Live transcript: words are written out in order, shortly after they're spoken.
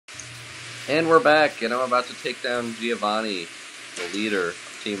And we're back, and I'm about to take down Giovani, the leader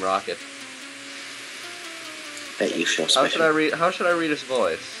of Team Rocket. Bet you feel special. How should I read his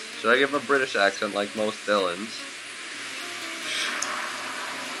voice? Should I give him a British accent like most villains?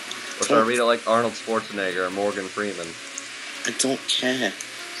 Or should I read it like Arnold Schwarzenegger or Morgan Freeman? I don't care.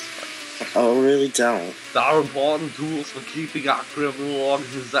 I really don't. There are important tools for keeping our criminal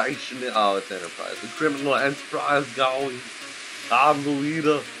organization. Oh, it's Enterprise. The criminal enterprise going. I'm the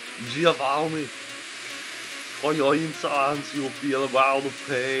leader, Giovanni. For your insides, you'll feel a world of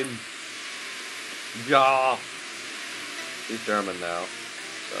pain. Yeah. He's German now,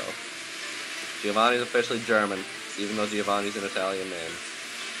 so Giovanni's officially German, even though Giovanni's an Italian name.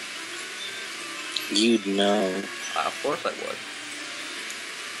 You'd know. Of course I would.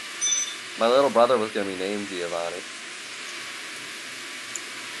 My little brother was gonna be named Giovanni.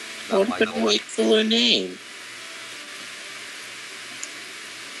 What would have been a way cooler name?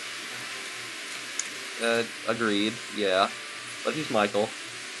 Agreed, yeah. But he's Michael,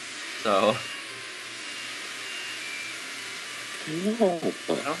 so... No,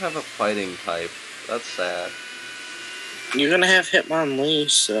 but... I don't have a fighting type. That's sad. You're gonna have Hitmonlee,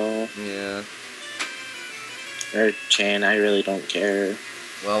 so... Yeah. Or Chan, I really don't care.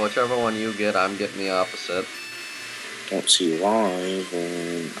 Well, whichever one you get, I'm getting the opposite. Don't see why,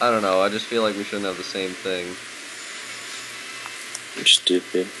 but... I don't know, I just feel like we shouldn't have the same thing. You're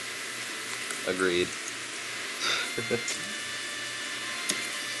stupid. Agreed.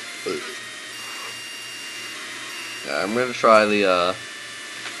 Yeah, I'm gonna try the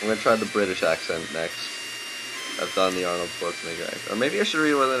British accent next. I've done the Arnold Schwarzenegger accent. Or maybe I should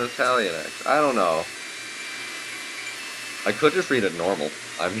read it with an Italian accent. I don't know. I could just read it normal.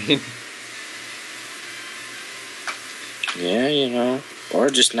 I mean... Yeah, you know. Or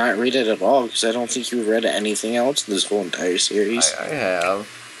just not read it at all, because I don't think you've read anything else in this whole entire series. I have.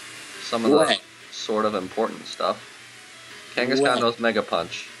 Some of the sort of important stuff. Kangaskhan knows Mega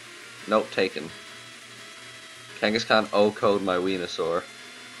Punch. Note taken. Kangaskhan O-code my Venusaur.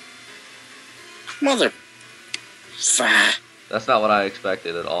 Mother... That's not what I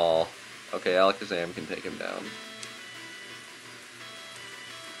expected at all. Okay, Alakazam can take him down.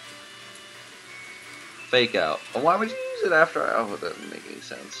 Fake out. Well, why would you use it after? Oh, that doesn't make any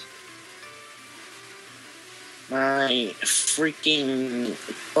sense. My freaking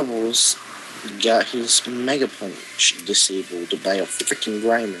Bubbles got his Mega Punch disabled by a freaking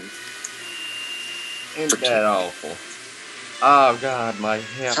Grimer. Ain't that awful? Oh god, my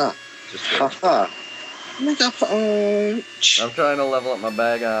hip. Just haha. Mega Punch. I'm trying to level up my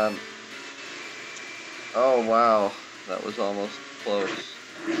Bagon. Oh wow, that was almost close.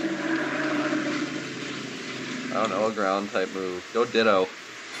 I don't know a ground type move. Go Ditto.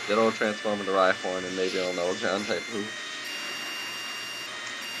 Ditto will transform into Rhyhorn and maybe I'll know a ground type move.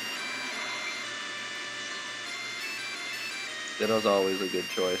 Ditto's always a good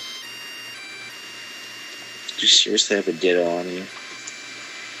choice. You seriously have a Ditto on you?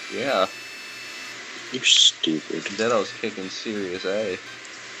 Yeah. You're stupid. Ditto's kicking serious A.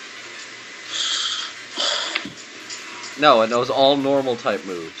 No, it knows all normal type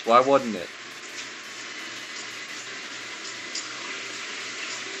moves. Why wouldn't it?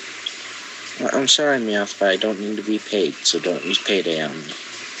 I'm sorry, Meowth, but I don't need to be paid, so don't use payday on me.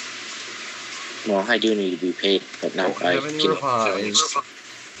 Well, I do need to be paid, but not by...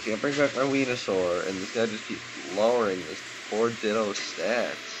 Can't bring back my Venusaur, and this guy just keeps lowering this poor Ditto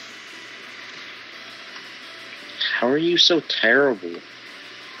stats. How are you so terrible?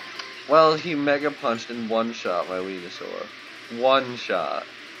 Well, he Mega Punched and one-shot my Venusaur. One shot.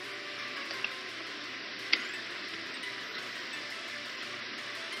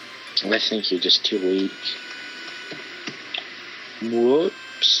 I think you're just too weak.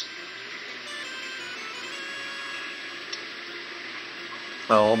 Whoops.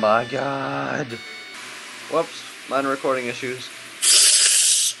 Oh my god. Whoops. Minor recording issues.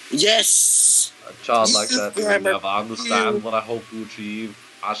 Yes! A child like that will never understand what I hope to achieve.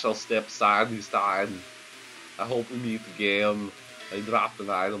 I shall step aside this time. I hope we meet again. I dropped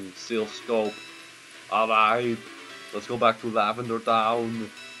an item, Sylph Scope. Alright. Let's go back to Lavender Town.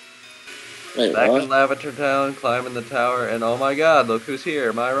 Wait, back what? in Lavender Town, climbing the tower, and oh my god, look who's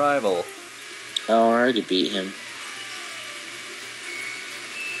here, my rival. Oh, I already beat him.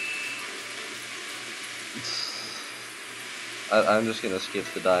 I'm just gonna skip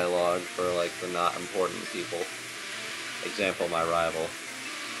the dialogue for, like, the not important people. Example, my rival.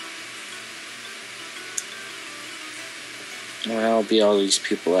 Well, I'll be all these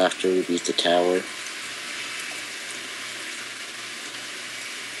people after we beat the tower.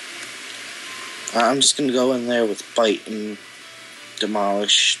 I'm just gonna go in there with Bite and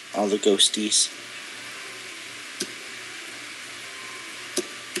demolish all the ghosties.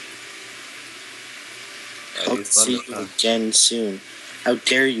 Hope to see you again soon. How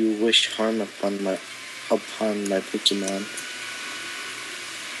dare you wish harm upon my Pokemon?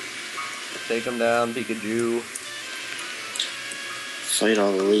 Take him down, Pikachu. Fight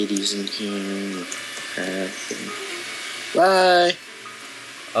all the ladies in here. Bye.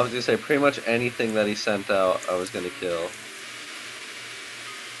 I was gonna say pretty much anything that he sent out, I was gonna kill.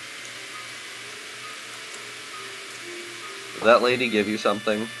 Did that lady give you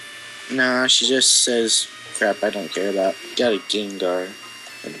something? Nah, she just says crap I don't care about. Got a Gengar.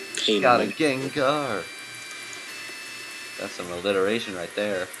 And a Got a Gengar. That's some alliteration right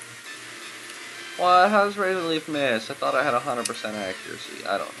there. What? How does Razor Leaf miss? I thought I had 100% accuracy.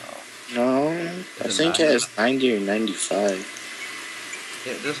 I don't know. No, I think it has 90 or 95.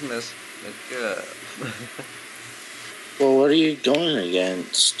 It just missed. It's good. Well, what are you going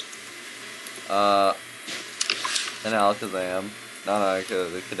against? An Alakazam. No,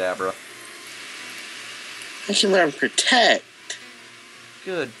 the Kadabra. I can learn Protect.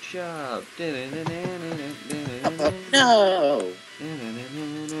 Good job. No.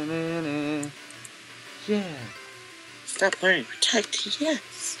 Yeah. Stop learning Protect,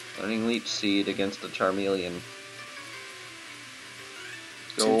 yes. Learning Leech Seed against the Charmeleon.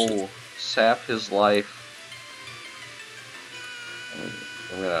 Go sap his life.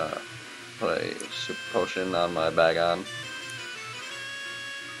 I'm gonna put a super potion on my Bagon.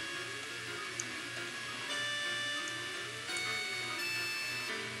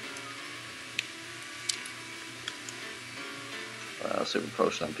 Super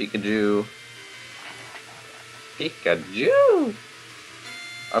potion on Pikachu. Pikachu!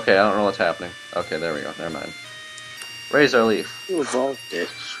 Okay, I don't know what's happening. Okay, there we go. Never mind. Razor Leaf. You evolved it.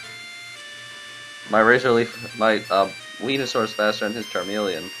 My Razor Leaf, my Venusaur is faster than his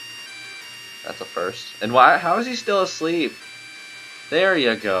Charmeleon. That's a first. And why? How is he still asleep? There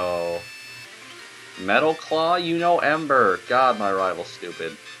you go. Metal Claw, you know Ember. God, my rival's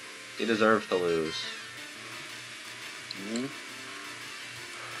stupid. He deserves to lose. Mm-hmm.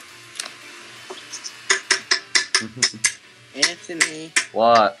 Anthony.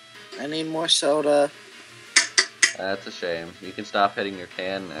 What? I need more soda. That's a shame. You can stop hitting your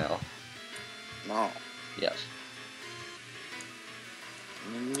can now. No. Yes.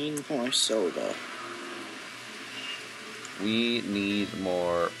 I need more soda. We need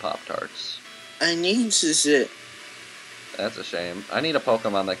more Pop-Tarts. I need to sit. That's a shame. I need a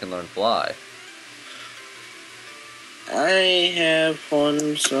Pokemon that can learn Fly. I have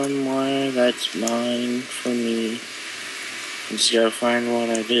one somewhere that's mine for me. I just gotta find what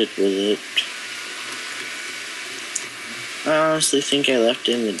I did with it. I honestly think I left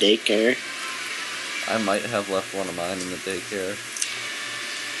it in the daycare. I might have left one of mine in the daycare.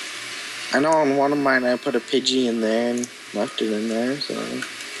 I know on one of mine I put a Pidgey in there and left it in there, so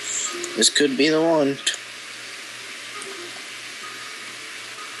this could be the one.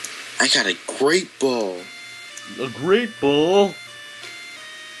 I got a great ball. A great ball?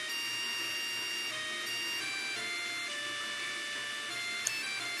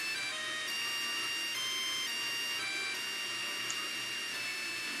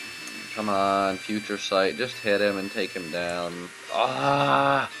 Come on, Future Sight. Just hit him and take him down.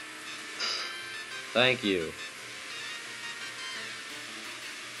 Ah! Thank you.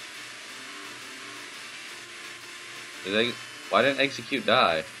 Why didn't Execute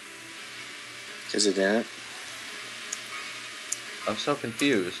die? Because it didn't. I'm so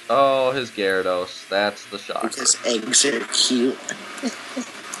confused. Oh, his Gyarados. That's the shocker. Because eggs are cute.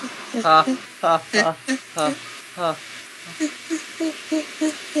 Ha, ha, ha, ha, ha.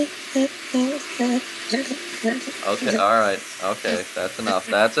 Okay, alright. Okay, that's enough.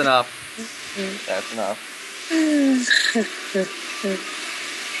 That's enough. That's enough.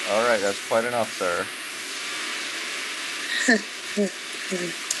 Alright, that's quite enough, sir.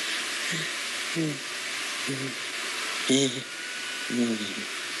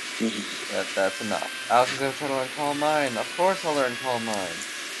 That's enough. I was gonna try to learn Calm Mind. Of course I'll learn Calm Mind.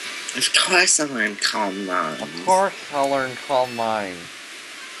 Of course I'll learn Calm Mind. Of course I'll learn Calm Mind.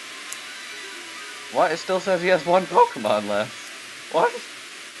 What? It still says he has one Pokemon left. What?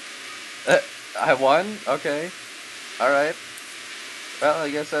 I won? Okay. Alright. Well, I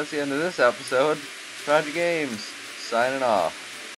guess that's the end of this episode. Project Games, signing off.